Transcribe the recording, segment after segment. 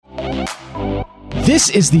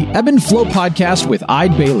This is the Ebb and Flow podcast with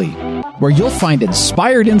Eide Bailly, where you'll find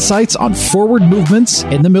inspired insights on forward movements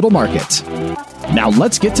in the middle market. Now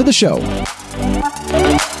let's get to the show.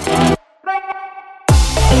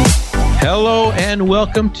 Hello and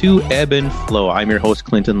welcome to Ebb and Flow. I'm your host,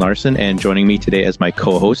 Clinton Larson, and joining me today as my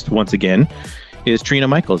co-host once again is Trina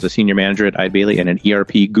Michaels, a senior manager at Eide Bailly and an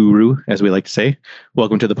ERP guru, as we like to say.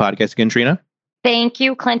 Welcome to the podcast again, Trina. Thank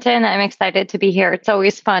you, Clinton. I'm excited to be here. It's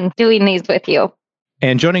always fun doing these with you.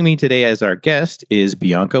 And joining me today as our guest is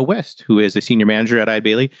Bianca West, who is a senior manager at Eide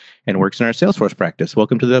Bailly and works in our Salesforce practice.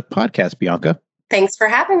 Welcome to the podcast, Bianca. Thanks for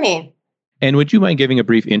having me. And would you mind giving a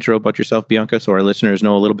brief intro about yourself, Bianca, so our listeners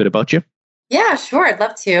know a little bit about you? Yeah, sure. I'd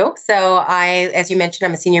love to. So as you mentioned,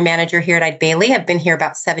 I'm a senior manager here at Eide Bailly. I've been here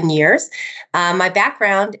about 7 years. My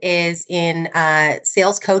background is in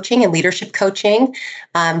sales coaching and leadership coaching,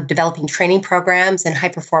 developing training programs and high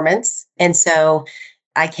performance. And so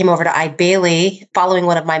I came over to Eide Bailly following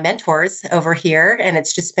one of my mentors over here, and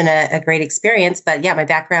it's just been a great experience. But yeah, my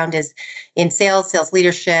background is in sales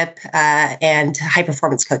leadership, and high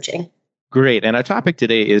performance coaching. Great. And our topic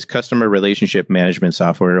today is customer relationship management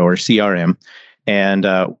software, or CRM. And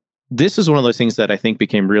this is one of those things that I think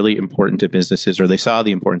became really important to businesses, or they saw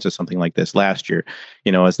the importance of something like this last year.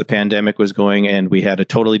 You know, as the pandemic was going and we had a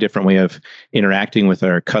totally different way of interacting with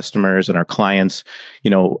our customers and our clients,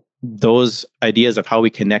 you know, those ideas of how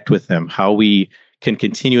we connect with them, how we can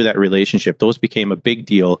continue that relationship, those became a big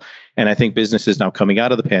deal. And I think businesses now coming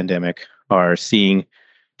out of the pandemic are seeing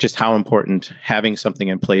just how important having something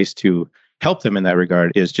in place to help them in that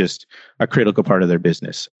regard is just a critical part of their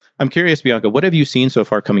business. I'm curious, Bianca, what have you seen so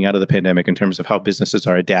far coming out of the pandemic in terms of how businesses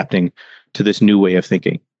are adapting to this new way of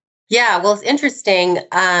thinking? Yeah, well, it's interesting.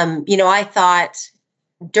 I thought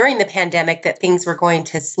during the pandemic that things were going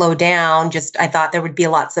to slow down. I thought there would be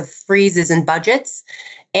lots of freezes in budgets.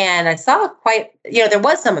 And I saw there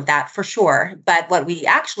was some of that for sure. But what we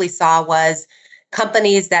actually saw was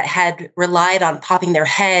companies that had relied on popping their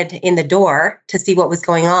head in the door to see what was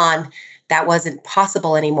going on. That wasn't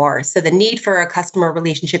possible anymore. So the need for a customer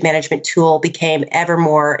relationship management tool became ever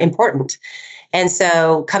more important. And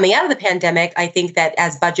so coming out of the pandemic, I think that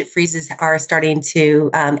as budget freezes are starting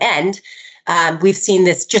to end, we've seen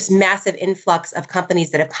this just massive influx of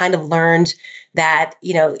companies that have kind of learned that,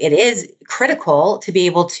 it is critical to be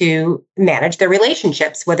able to manage their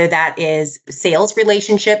relationships, whether that is sales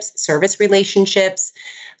relationships, service relationships,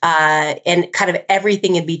 and kind of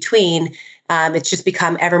everything in between. It's just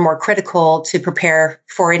become ever more critical to prepare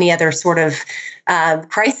for any other sort of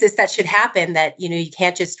crisis that should happen, that, you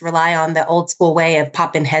can't just rely on the old school way of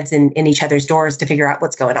popping heads in each other's doors to figure out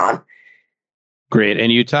what's going on. Great.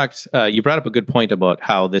 And you brought up a good point about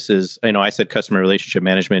how this is, I said customer relationship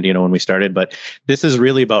management, when we started, but this is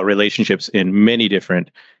really about relationships in many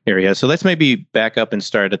different areas. So let's maybe back up and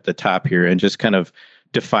start at the top here and just kind of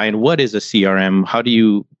define what is a CRM. How do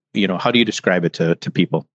you describe it to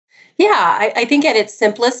people? Yeah, I think at its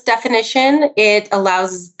simplest definition, it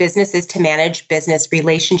allows businesses to manage business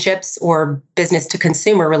relationships or business to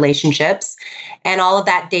consumer relationships, and all of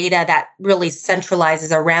that data that really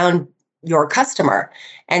centralizes around your customer.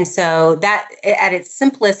 And so that at its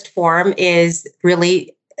simplest form is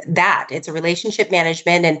really that. It's a relationship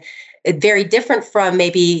management, and very different from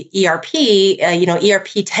maybe ERP.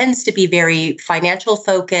 ERP tends to be very financial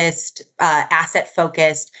focused, asset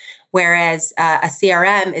focused, whereas a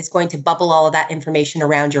CRM is going to bubble all of that information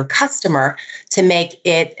around your customer to make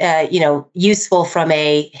it, useful from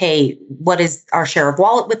hey, what is our share of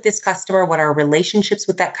wallet with this customer? What are our relationships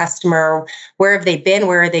with that customer? Where have they been?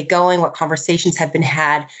 Where are they going? What conversations have been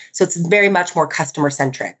had? So it's very much more customer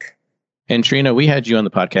centric. And Trina, we had you on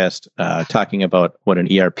the podcast talking about what an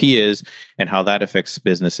ERP is and how that affects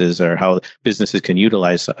businesses, or how businesses can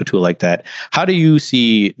utilize a tool like that. How do you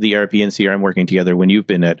see the ERP and CRM working together when you've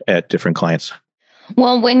been at different clients?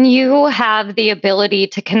 Well, when you have the ability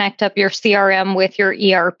to connect up your CRM with your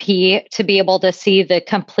ERP to be able to see the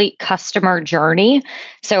complete customer journey.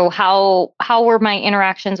 So how were my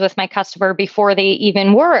interactions with my customer before they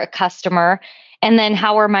even were a customer? And then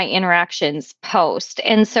how are my interactions post?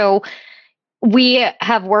 And so we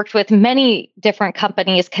have worked with many different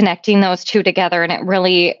companies connecting those two together, and it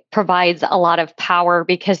really provides a lot of power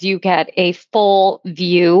because you get a full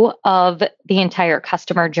view of the entire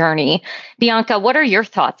customer journey. Bianca, what are your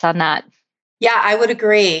thoughts on that? Yeah, I would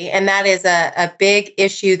agree. And that is a big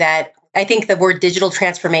issue that I think the word digital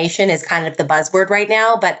transformation is kind of the buzzword right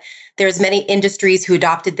now, but there's many industries who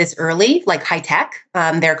adopted this early, like high tech.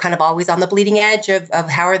 They're kind of always on the bleeding edge of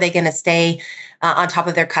how are they going to stay on top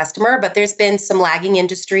of their customer. But there's been some lagging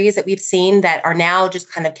industries that we've seen that are now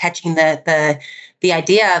just kind of catching the the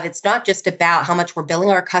idea of it's not just about how much we're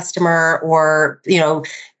billing our customer or,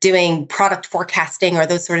 doing product forecasting or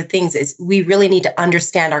those sort of things. Is we really need to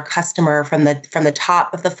understand our customer from the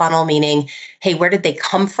top of the funnel, meaning, hey, where did they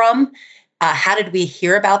come from? How did we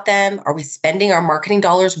hear about them? Are we spending our marketing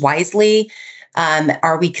dollars wisely?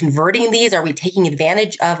 Are we converting these? Are we taking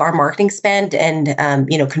advantage of our marketing spend and,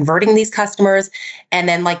 converting these customers? And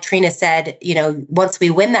then, like Trina said, once we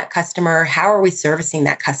win that customer, how are we servicing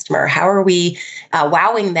that customer? How are we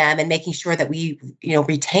wowing them and making sure that we,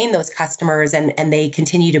 retain those customers and they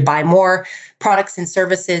continue to buy more products and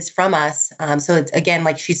services from us? So it's, again,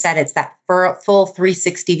 like she said, it's that full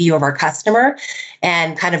 360 view of our customer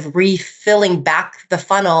and kind of refilling back the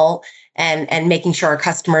funnel and making sure our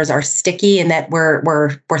customers are sticky and that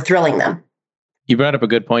we're thrilling them. You brought up a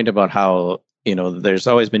good point about how, there's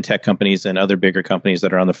always been tech companies and other bigger companies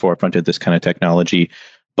that are on the forefront of this kind of technology.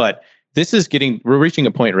 But we're reaching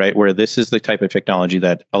a point, right, where this is the type of technology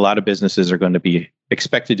that a lot of businesses are going to be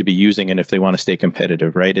expected to be using. And if they want to stay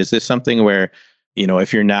competitive, right? Is this something where,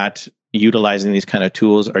 if you're not utilizing these kind of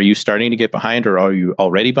tools, are you starting to get behind or are you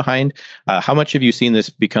already behind? How much have you seen this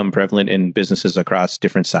become prevalent in businesses across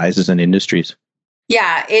different sizes and industries?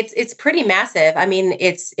 Yeah, it's pretty massive. I mean,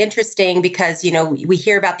 it's interesting because, we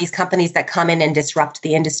hear about these companies that come in and disrupt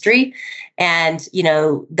the industry and,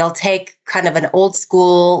 they'll take kind of an old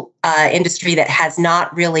school industry that has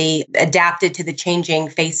not really adapted to the changing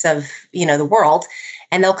face of, the world.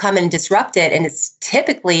 And they'll come and disrupt it. And it's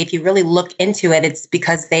typically, if you really look into it, it's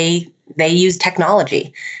because they use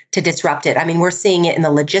technology to disrupt it. I mean, we're seeing it in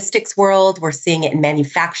the logistics world. We're seeing it in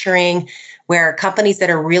manufacturing, where companies that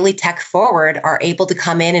are really tech forward are able to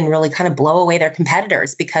come in and really kind of blow away their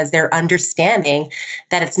competitors because they're understanding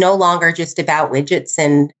that it's no longer just about widgets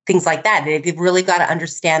and things like that. They've really got to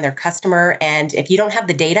understand their customer. And if you don't have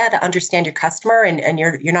the data to understand your customer and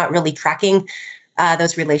you're not really tracking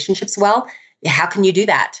those relationships well, how can you do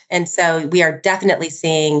that? And so we are definitely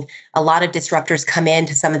seeing a lot of disruptors come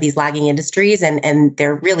into some of these lagging industries and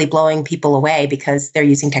they're really blowing people away because they're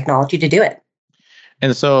using technology to do it.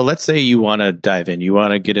 And so let's say you want to dive in, you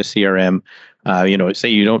want to get a CRM, say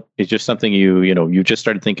you don't, it's just something you just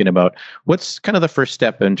started thinking about. What's kind of the first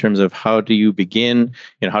step in terms of how do you begin?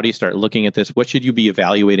 How do you start looking at this? What should you be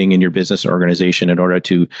evaluating in your business or organization in order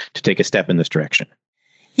to take a step in this direction?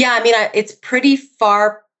 Yeah, I mean, it's pretty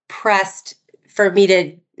far pressed for me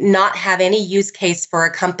to not have any use case for a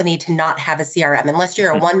company to not have a CRM, unless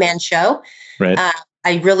you're a one-man show. Right.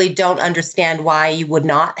 I really don't understand why you would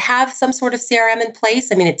not have some sort of CRM in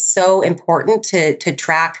place. I mean, it's so important to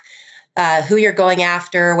track who you're going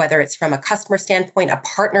after, whether it's from a customer standpoint, a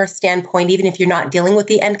partner standpoint. Even if you're not dealing with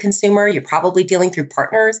the end consumer, you're probably dealing through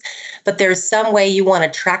partners. But there's some way you want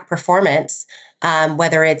to track performance,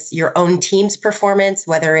 whether it's your own team's performance,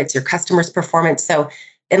 whether it's your customer's performance. So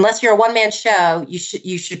unless you're a one-man show, you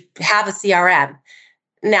should have a CRM.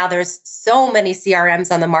 Now, there's so many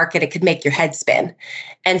CRMs on the market, it could make your head spin.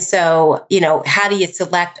 And so, how do you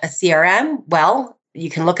select a CRM? Well,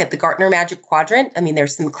 you can look at the Gartner Magic Quadrant. I mean,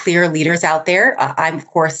 there's some clear leaders out there. I'm, of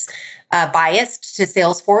course, biased to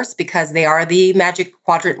Salesforce because they are the Magic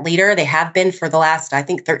Quadrant leader. They have been for the last, I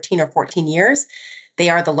think, 13 or 14 years.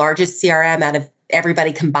 They are the largest CRM out of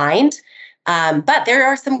everybody combined. But there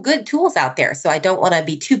are some good tools out there. So I don't want to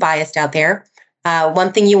be too biased out there.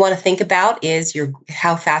 One thing you want to think about is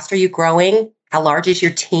how fast are you growing? How large is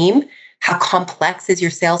your team? How complex is your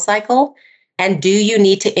sales cycle? And do you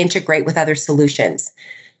need to integrate with other solutions?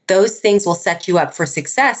 Those things will set you up for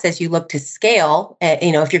success as you look to scale.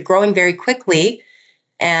 If you're growing very quickly,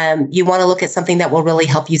 you want to look at something that will really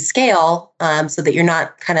help you scale so that you're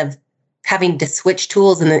not kind of having to switch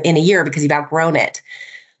tools in a year because you've outgrown it.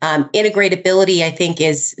 Integratability, I think,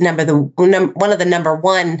 is one of the number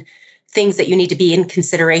one things that you need to be in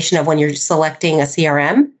consideration of when you're selecting a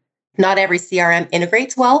CRM. Not every CRM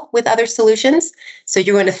integrates well with other solutions. So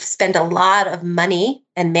you're going to spend a lot of money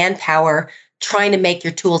and manpower trying to make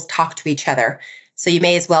your tools talk to each other. So you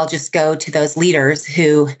may as well just go to those leaders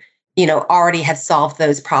who, already have solved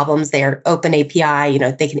those problems. They are open API,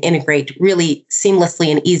 they can integrate really seamlessly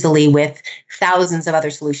and easily with thousands of other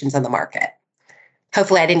solutions on the market.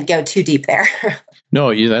 Hopefully I didn't go too deep there.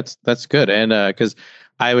 No, that's good. And because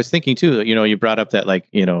I was thinking too, you brought up that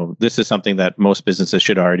this is something that most businesses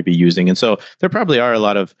should already be using. And so there probably are a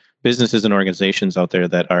lot of businesses and organizations out there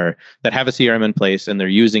that have a CRM in place and they're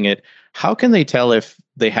using it. How can they tell if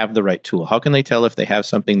they have the right tool? How can they tell if they have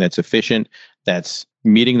something that's efficient, that's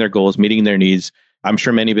meeting their goals, meeting their needs? I'm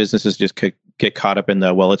sure many businesses just get caught up in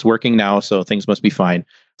it's working now, so things must be fine.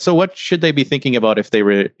 So what should they be thinking about if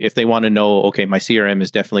they want to know, okay, my CRM is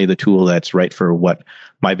definitely the tool that's right for what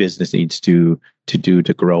my business needs to do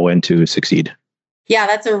to grow and to succeed? Yeah,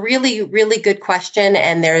 that's a really, really good question.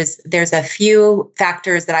 And there's a few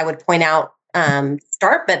factors that I would point out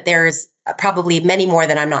start, but there's probably many more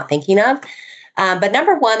that I'm not thinking of. But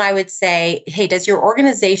number one, I would say, hey, does your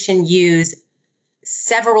organization use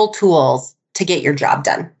several tools to get your job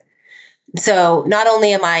done? So not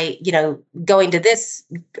only am I, going to this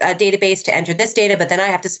database to enter this data, but then I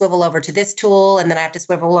have to swivel over to this tool, and then I have to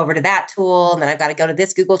swivel over to that tool, and then I've got to go to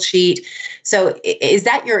this Google Sheet. So is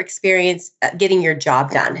that your experience getting your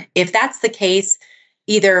job done? If that's the case,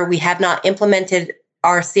 either we have not implemented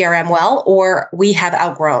our CRM well, or we have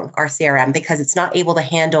outgrown our CRM because it's not able to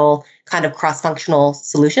handle kind of cross-functional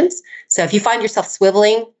solutions. So if you find yourself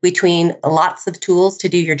swiveling between lots of tools to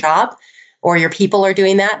do your job, or your people are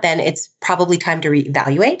doing that, then it's probably time to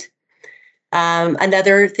reevaluate.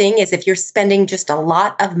 Another thing is if you're spending just a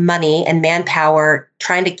lot of money and manpower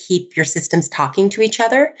trying to keep your systems talking to each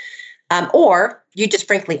other, or you just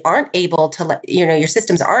frankly aren't able to your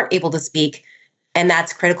systems aren't able to speak, and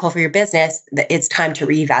that's critical for your business, it's time to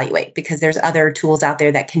reevaluate because there's other tools out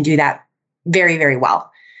there that can do that very, very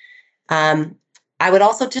well. I would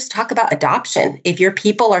also just talk about adoption. If your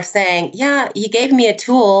people are saying, yeah, you gave me a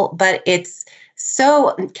tool, but it's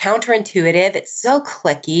so counterintuitive, it's so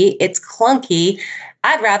clicky, it's clunky,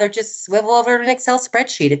 I'd rather just swivel over to an Excel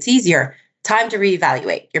spreadsheet. It's easier. Time to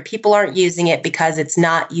reevaluate. Your people aren't using it because it's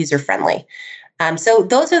not user-friendly. So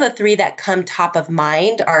those are the three that come top of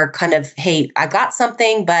mind are kind of, hey, I got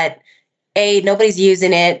something, but A, nobody's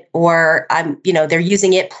using it, or they're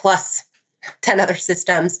using it plus 10 other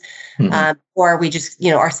systems, or we just,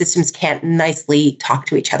 our systems can't nicely talk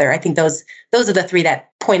to each other. I think those are the three that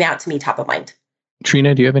point out to me top of mind.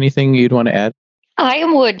 Trina, do you have anything you'd want to add? I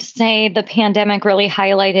would say the pandemic really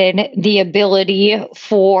highlighted the ability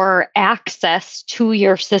for access to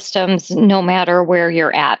your systems, no matter where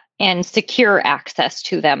you're at, and secure access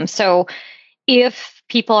to them. So if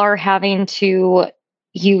people are having to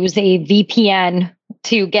use a VPN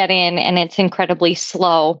to get in and it's incredibly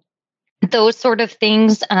slow, those sort of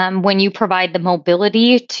things, when you provide the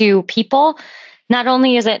mobility to people, not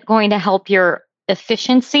only is it going to help your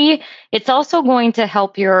efficiency, it's also going to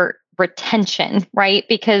help your retention, right?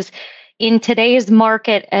 Because in today's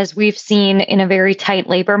market, as we've seen in a very tight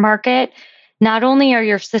labor market, not only are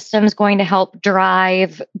your systems going to help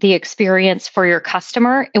drive the experience for your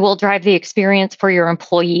customer, it will drive the experience for your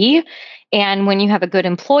employee. And when you have a good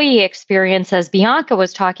employee experience, as Bianca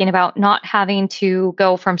was talking about, not having to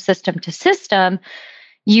go from system to system,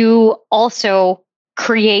 you also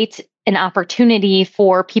create an opportunity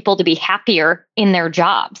for people to be happier in their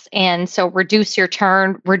jobs. And so reduce your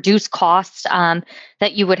churn, reduce costs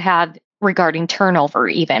that you would have regarding turnover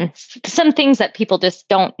even. Some things that people just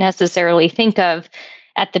don't necessarily think of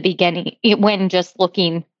at the beginning when just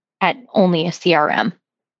looking at only a CRM.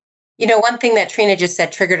 One thing that Trina just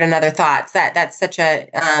said triggered another thought. That's such a,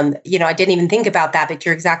 I didn't even think about that, but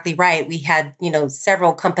you're exactly right. We had,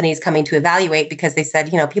 several companies coming to evaluate because they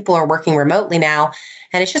said, people are working remotely now,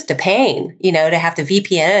 and it's just a pain, to have to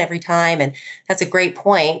VPN every time. And that's a great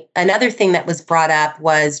point. Another thing that was brought up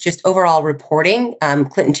was just overall reporting.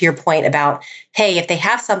 Clinton, to your point about, hey, if they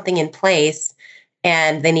have something in place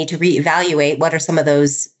and they need to reevaluate, what are some of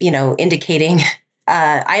those, indicating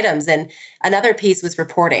items? And another piece was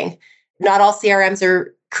reporting. Not all CRMs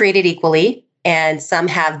are created equally, and some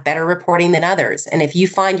have better reporting than others. And if you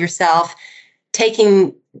find yourself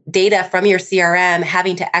taking data from your CRM,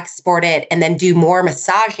 having to export it, and then do more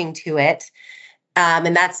massaging to it,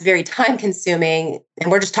 and that's very time consuming.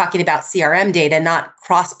 And we're just talking about CRM data, not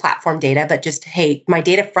cross-platform data, but just, hey, my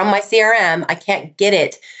data from my CRM, I can't get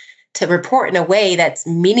it to report in a way that's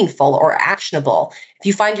meaningful or actionable. If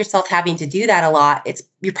you find yourself having to do that a lot,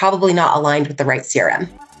 you're probably not aligned with the right CRM.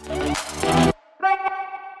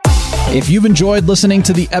 If you've enjoyed listening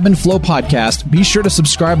to the Ebb and Flow podcast, be sure to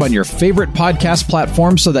subscribe on your favorite podcast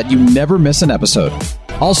platform so that you never miss an episode.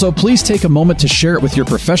 Also, please take a moment to share it with your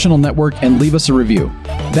professional network and leave us a review.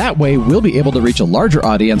 That way, we'll be able to reach a larger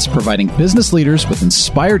audience, providing business leaders with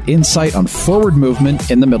inspired insight on forward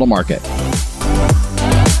movement in the middle market.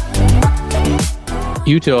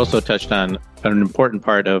 You two also touched on an important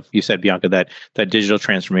part of, you said, Bianca, that digital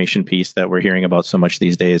transformation piece that we're hearing about so much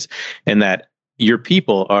these days, and that your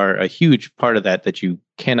people are a huge part of that you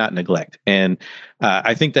cannot neglect. And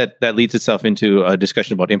I think that leads itself into a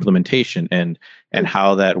discussion about implementation and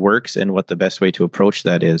how that works and what the best way to approach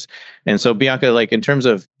that is. And so, Bianca, like in terms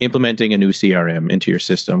of implementing a new CRM into your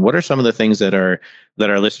system, what are some of the things that our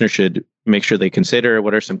listeners should make sure they consider?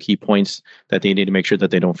 What are some key points that they need to make sure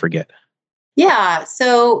that they don't forget? Yeah.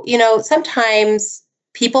 So, sometimes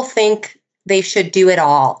people think they should do it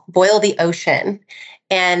all, boil the ocean.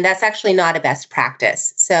 And that's actually not a best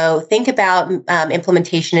practice. So think about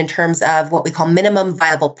implementation in terms of what we call minimum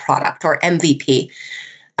viable product, or MVP.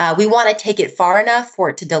 We want to take it far enough for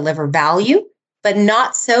it to deliver value, but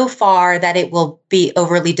not so far that it will be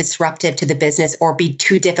overly disruptive to the business or be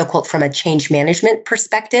too difficult from a change management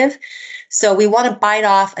perspective. So we want to bite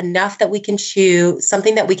off enough that we can chew,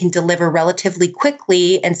 something that we can deliver relatively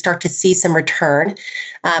quickly and start to see some return.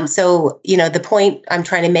 So the point I'm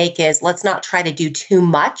trying to make is, let's not try to do too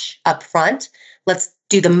much up front. Let's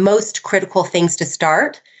do the most critical things to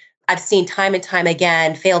start. I've seen time and time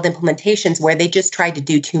again failed implementations where they just tried to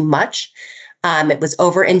do too much. It was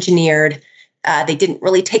over-engineered. They didn't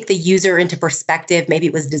really take the user into perspective. Maybe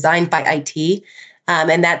it was designed by IT.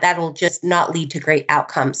 And that will just not lead to great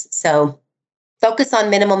outcomes. So focus on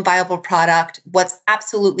minimum viable product, what's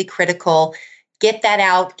absolutely critical, get that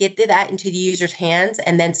out, get that into the user's hands,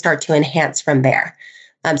 and then start to enhance from there.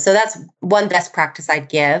 So that's one best practice I'd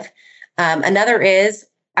give. Another is,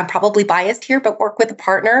 I'm probably biased here, but work with a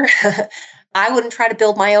partner. I wouldn't try to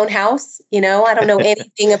build my own house. I don't know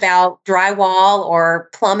anything about drywall or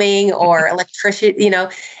plumbing or electricity,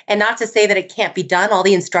 and not to say that it can't be done. All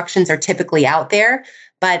the instructions are typically out there.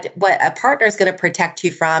 But what a partner is going to protect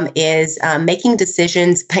you from is making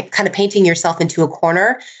decisions, kind of painting yourself into a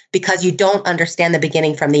corner because you don't understand the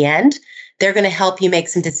beginning from the end. They're going to help you make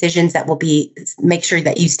some decisions that will make sure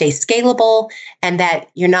that you stay scalable and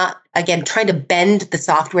that you're not, again, trying to bend the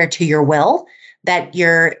software to your will, that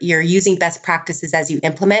you're using best practices as you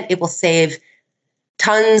implement. It will save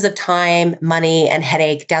tons of time, money, and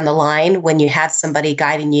headache down the line when you have somebody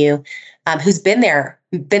guiding you who's been there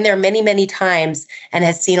many, many times and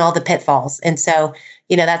has seen all the pitfalls. And so,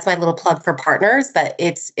 that's my little plug for partners, but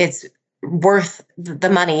it's worth the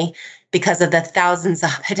money because of the thousands,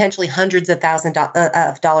 potentially hundreds of thousands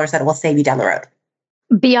of dollars that it will save you down the road.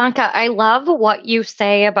 Bianca, I love what you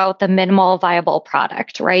say about the minimal viable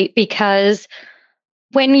product, right? Because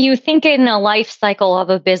when you think in the life cycle of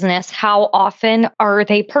a business, how often are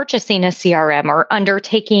they purchasing a CRM or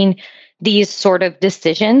undertaking these sort of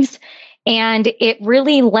decisions? And it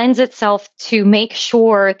really lends itself to make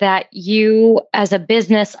sure that you as a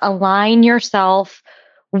business align yourself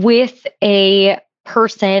with a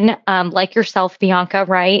person like yourself, Bianca,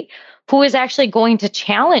 right? Who is actually going to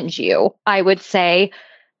challenge you, I would say,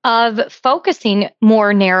 of focusing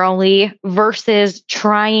more narrowly versus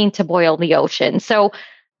trying to boil the ocean. So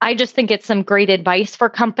I just think it's some great advice for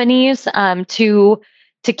companies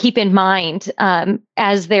to keep in mind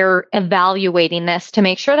as they're evaluating this, to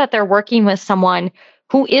make sure that they're working with someone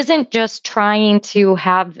who isn't just trying to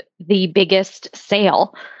have the biggest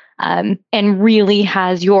sale and really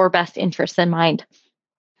has your best interests in mind.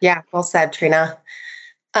 Yeah, well said, Trina.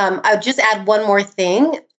 I'll just add one more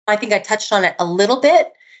thing. I think I touched on it a little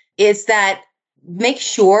bit, is that make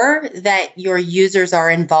sure that your users are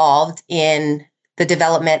involved in the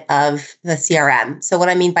development of the CRM. So what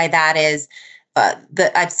I mean by that is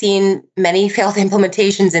I've seen many failed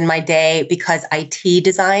implementations in my day because IT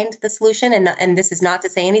designed the solution. And this is not to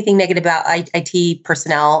say anything negative about IT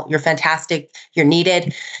personnel. You're fantastic. You're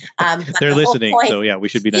needed. They're listening. So yeah, we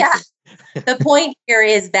should be nice. Yeah. The point here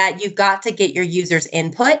is that you've got to get your users'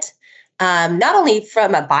 input, not only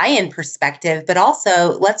from a buy-in perspective, but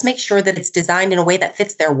also let's make sure that it's designed in a way that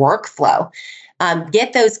fits their workflow.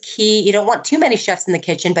 Get those you don't want too many chefs in the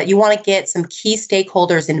kitchen, but you want to get some key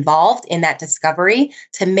stakeholders involved in that discovery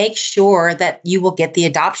to make sure that you will get the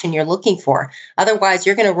adoption you're looking for. Otherwise,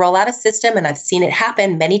 you're going to roll out a system, and I've seen it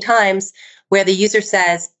happen many times, where the user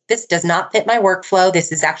says, this does not fit my workflow.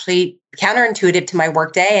 This is actually counterintuitive to my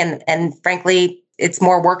workday. And frankly, it's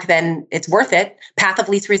more work than it's worth it. Path of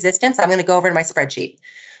least resistance. I'm going to go over to my spreadsheet.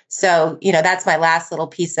 So, that's my last little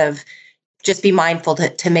piece of just be mindful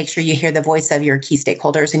to make sure you hear the voice of your key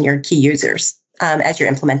stakeholders and your key users as you're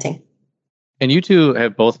implementing. And you two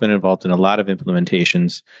have both been involved in a lot of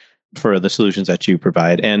implementations for the solutions that you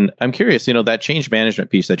provide. And I'm curious, that change management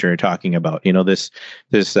piece that you're talking about, this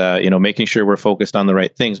making sure we're focused on the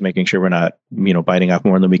right things, making sure we're not, biting off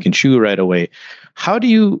more than we can chew right away. How do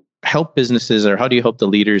you help businesses, or how do you help the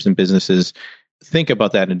leaders in businesses think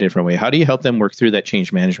about that in a different way? How do you help them work through that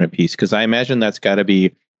change management piece? Because I imagine that's got to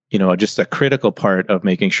be just a critical part of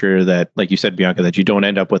making sure that, like you said, Bianca, that you don't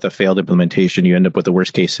end up with a failed implementation. You end up with a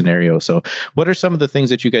worst case scenario. So what are some of the things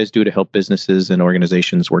that you guys do to help businesses and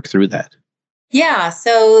organizations work through that? Yeah,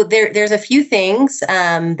 so there's a few things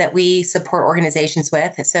that we support organizations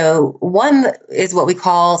with. So one is what we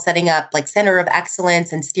call setting up like center of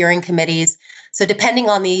excellence and steering committees. So depending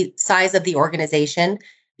on the size of the organization,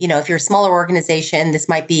 if you're a smaller organization, this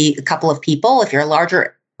might be a couple of people. If you're a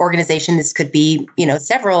larger organization, this could be,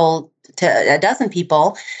 several to a dozen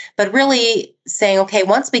people, but really saying, okay,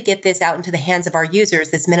 once we get this out into the hands of our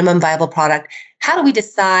users, this minimum viable product, how do we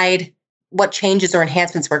decide what changes or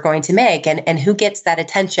enhancements we're going to make and who gets that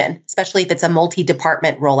attention, especially if it's a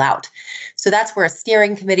multi-department rollout. So that's where a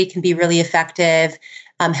steering committee can be really effective,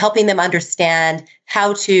 helping them understand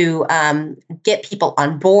how to get people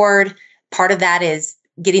on board. Part of that is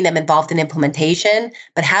getting them involved in implementation,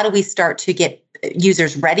 but how do we start to get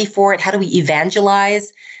users ready for it? How do we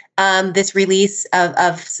evangelize this release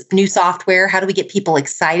of new software? How do we get people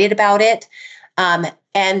excited about it?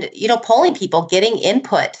 And polling people, getting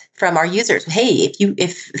input from our users. Hey,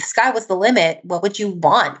 if the sky was the limit, what would you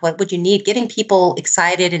want? What would you need? Getting people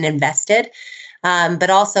excited and invested, but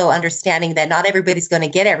also understanding that not everybody's going to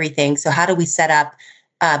get everything. So how do we set up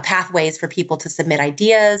pathways for people to submit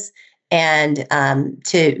ideas and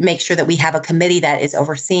to make sure that we have a committee that is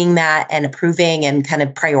overseeing that and approving and kind of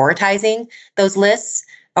prioritizing those lists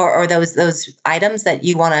or those items that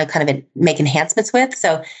you want to kind of make enhancements with.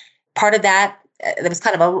 So part of that was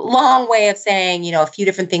kind of a long way of saying, a few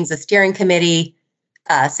different things: a steering committee,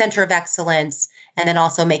 center of excellence, and then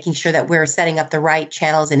also making sure that we're setting up the right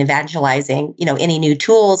channels and evangelizing, any new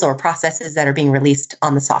tools or processes that are being released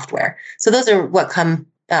on the software. So those are what come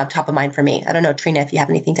top of mind for me. I don't know, Trina, if you have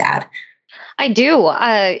anything to add. I do.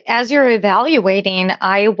 As you're evaluating,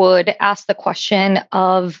 I would ask the question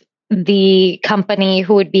of the company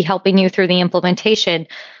who would be helping you through the implementation,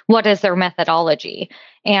 what is their methodology?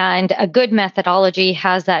 And a good methodology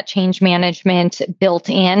has that change management built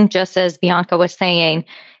in, just as Bianca was saying,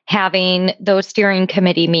 having those steering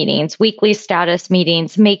committee meetings, weekly status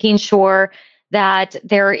meetings, making sure that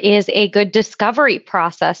there is a good discovery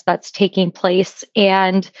process that's taking place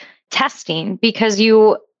and testing, because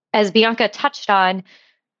you, as Bianca touched on,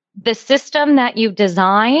 the system that you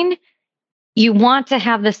design, you want to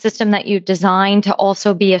have the system that you design to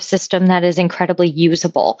also be a system that is incredibly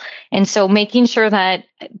usable. And so making sure that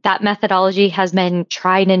that methodology has been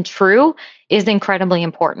tried and true is incredibly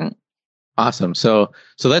important. Awesome. So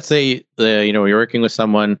let's say you're working with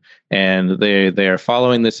someone and they are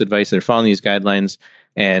following this advice, they're following these guidelines,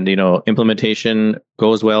 and implementation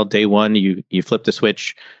goes well. Day one, you flip the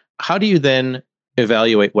switch. How do you then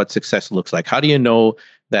evaluate what success looks like? How do you know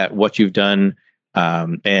that what you've done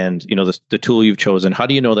and the tool you've chosen, how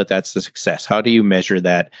do you know that that's a success? How do you measure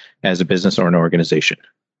that as a business or an organization?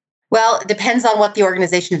 Well, it depends on what the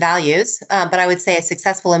organization values, but I would say a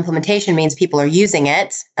successful implementation means people are using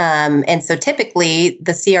it. And so typically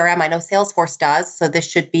the CRM, I know Salesforce does, so this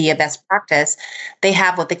should be a best practice. They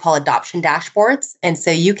have what they call adoption dashboards. And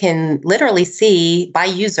so you can literally see by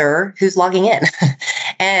user who's logging in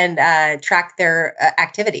and track their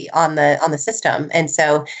activity on the system. And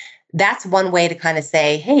so that's one way to kind of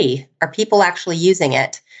say, hey, are people actually using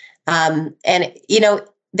it?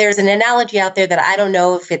 There's an analogy out there that I don't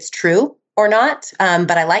know if it's true or not,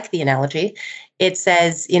 but I like the analogy. It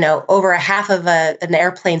says, over a half of an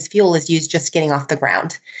airplane's fuel is used just getting off the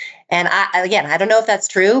ground. And I don't know if that's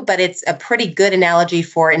true, but it's a pretty good analogy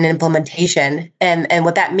for an implementation. And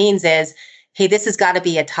what that means is, hey, this has got to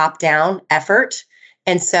be a top-down effort.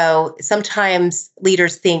 And so sometimes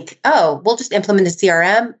leaders think, oh, we'll just implement a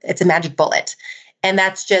CRM. It's a magic bullet. And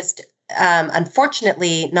that's just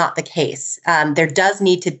unfortunately not the case. There does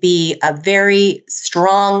need to be a very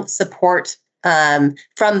strong support from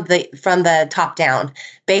the top down,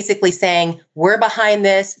 basically saying, we're behind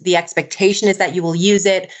this. The expectation is that you will use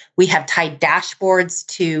it. We have tied dashboards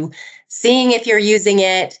to seeing if you're using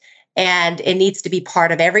it. And it needs to be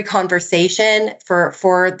part of every conversation for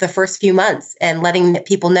the first few months, and letting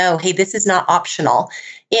people know, hey, this is not optional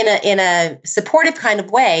in a supportive kind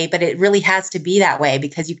of way, but it really has to be that way,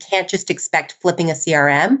 because you can't just expect flipping a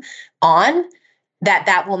CRM on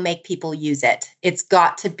that will make people use it. It's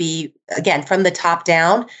got to be, again, from the top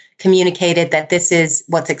down, communicated that this is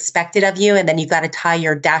what's expected of you. And then you've got to tie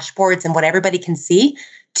your dashboards and what everybody can see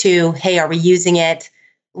to, hey, are we using it?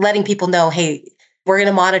 Letting people know, hey, we're going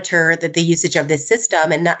to monitor the usage of this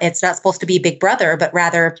system, and it's not supposed to be Big Brother, but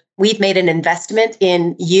rather we've made an investment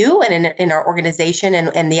in you and in our organization,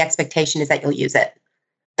 and the expectation is that you'll use it.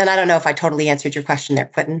 And I don't know if I totally answered your question there,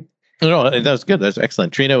 Quentin. No, that was good. That's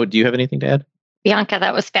excellent. Trina, do you have anything to add? Bianca,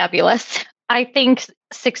 that was fabulous. I think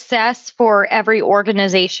success for every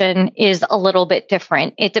organization is a little bit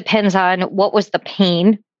different. It depends on what was the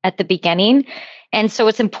pain at the beginning. And so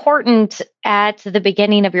it's important at the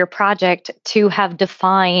beginning of your project to have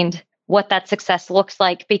defined what that success looks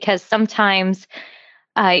like, because sometimes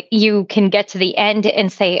you can get to the end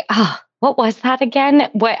and say, what was that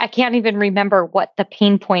again? I can't even remember what the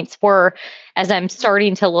pain points were as I'm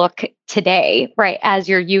starting to look today, right, as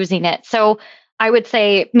you're using it. So I would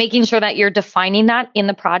say making sure that you're defining that in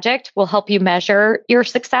the project will help you measure your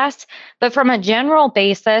success. But from a general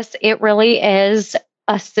basis, it really is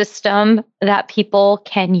a system that people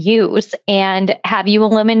can use. And have you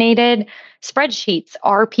eliminated spreadsheets?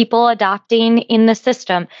 Are people adopting in the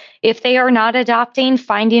system? If they are not adopting,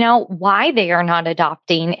 finding out why they are not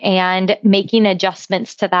adopting and making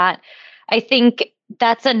adjustments to that. I think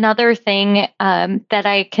that's another thing that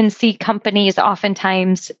I can see companies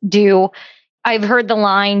oftentimes do. I've heard the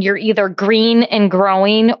line, you're either green and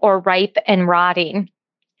growing or ripe and rotting.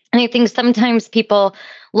 And I think sometimes people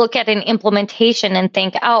look at an implementation and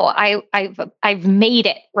think, I've made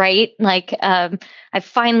it, right? Like I've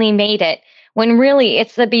finally made it. When really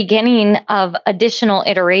it's the beginning of additional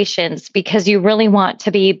iterations, because you really want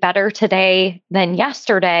to be better today than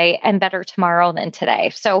yesterday and better tomorrow than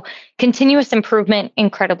today. So continuous improvement,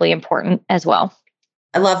 incredibly important as well.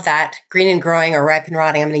 I love that. Green and growing or ripe and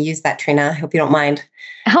rotting. I'm going to use that, Trina. I hope you don't mind.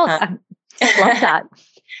 Oh, I love that.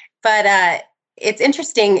 But it's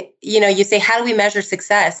interesting, you say, how do we measure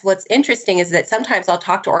success? What's interesting is that sometimes I'll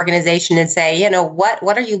talk to organizations and say,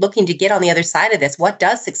 what are you looking to get on the other side of this? What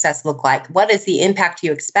does success look like? What is the impact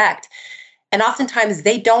you expect? And oftentimes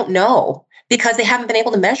they don't know because they haven't been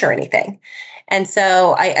able to measure anything. And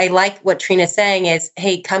so I like what Trina's saying is,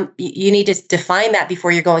 hey, you need to define that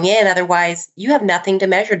before you're going in. Otherwise, you have nothing to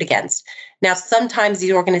measure it against. Now, sometimes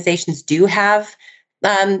these organizations do have,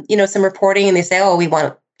 some reporting, and they say, we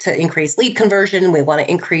want to increase lead conversion. We want to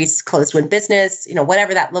increase closed win business,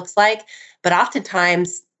 whatever that looks like. But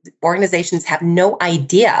oftentimes organizations have no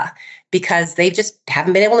idea because they just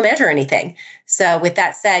haven't been able to measure anything. So with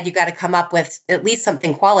that said, you got to come up with at least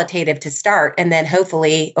something qualitative to start. And then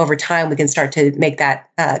hopefully over time, we can start to make that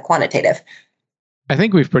quantitative. I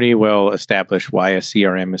think we've pretty well established why a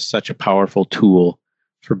CRM is such a powerful tool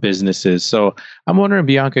for businesses. So I'm wondering,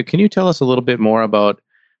 Bianca, can you tell us a little bit more about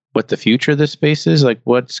what the future of this space is? Like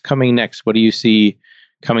what's coming next? What do you see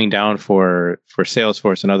coming down for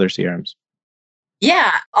Salesforce and other CRMs?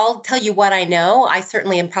 Yeah, I'll tell you what I know. I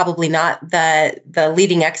certainly am probably not the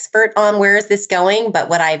leading expert on where is this going, but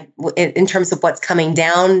in terms of what's coming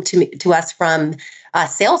down to us from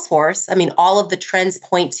Salesforce, I mean, all of the trends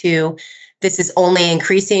point to this is only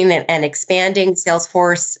increasing and expanding.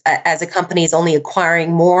 Salesforce as a company is only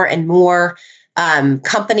acquiring more and more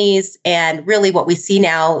companies. And really what we see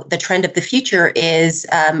now, the trend of the future is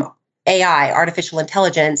AI, artificial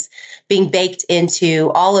intelligence, being baked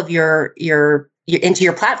into all of your into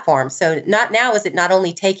your platform. So not now is it not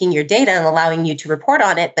only taking your data and allowing you to report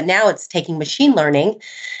on it, but now it's taking machine learning.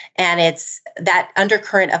 And it's that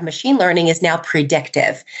undercurrent of machine learning is now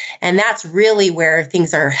predictive. And that's really where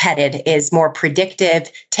things are headed, is more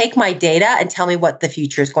predictive. Take my data and tell me what the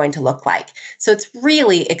future is going to look like. So it's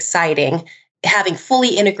really exciting. Having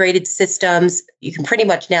fully integrated systems, you can pretty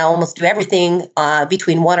much now almost do everything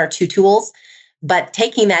between one or two tools, but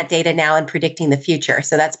taking that data now and predicting the future.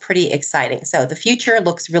 So that's pretty exciting. So the future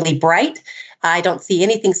looks really bright. I don't see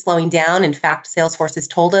anything slowing down. In fact, Salesforce has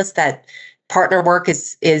told us that partner work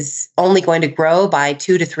is only going to grow by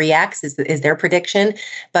 2 to 3x is their prediction.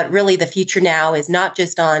 But really the future now is not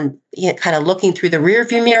just on kind of looking through the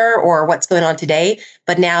rearview mirror or what's going on today,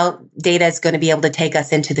 but now data is going to be able to take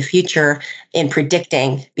us into the future in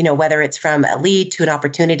predicting, whether it's from a lead to an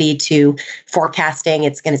opportunity to forecasting,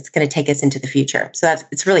 it's going to take us into the future. So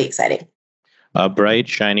it's really exciting. A bright,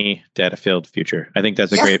 shiny, data-filled future. I think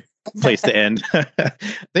that's a great place to end.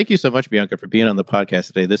 Thank you so much, Bianca, for being on the podcast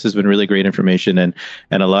today. This has been really great information and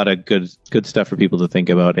a lot of good stuff for people to think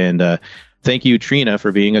about. And thank you, Trina,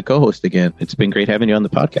 for being a co-host again. It's been great having you on the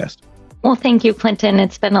podcast. Well, thank you, Clinton.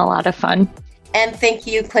 It's been a lot of fun. And thank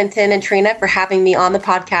you, Clinton and Trina, for having me on the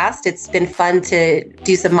podcast. It's been fun to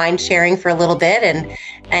do some mind sharing for a little bit.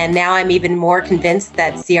 And now I'm even more convinced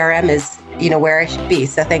that CRM is, where I should be.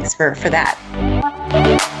 So thanks for that.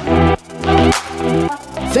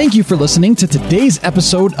 Thank you for listening to today's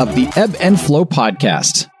episode of the Ebb and Flow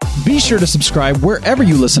podcast. Be sure to subscribe wherever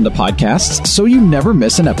you listen to podcasts so you never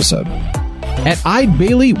miss an episode. At Eide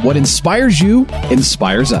Bailly, what inspires you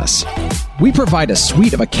inspires us. We provide a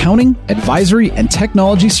suite of accounting, advisory, and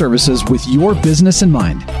technology services with your business in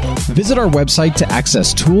mind. Visit our website to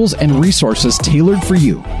access tools and resources tailored for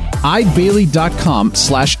you.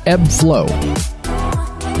 eidbailey.com/ebbflow.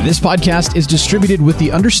 This podcast is distributed with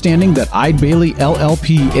the understanding that Eide Bailly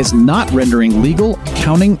LLP is not rendering legal,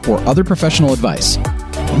 accounting, or other professional advice.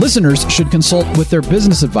 Listeners should consult with their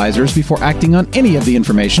business advisors before acting on any of the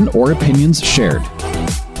information or opinions shared.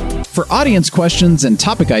 For audience questions and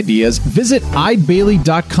topic ideas, visit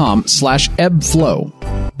eidbailey.com/ebbflow.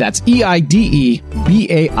 That's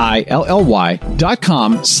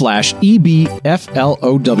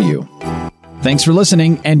EIDEBAILLY.com/EBFLOW. Thanks for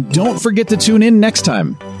listening, and don't forget to tune in next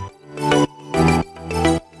time.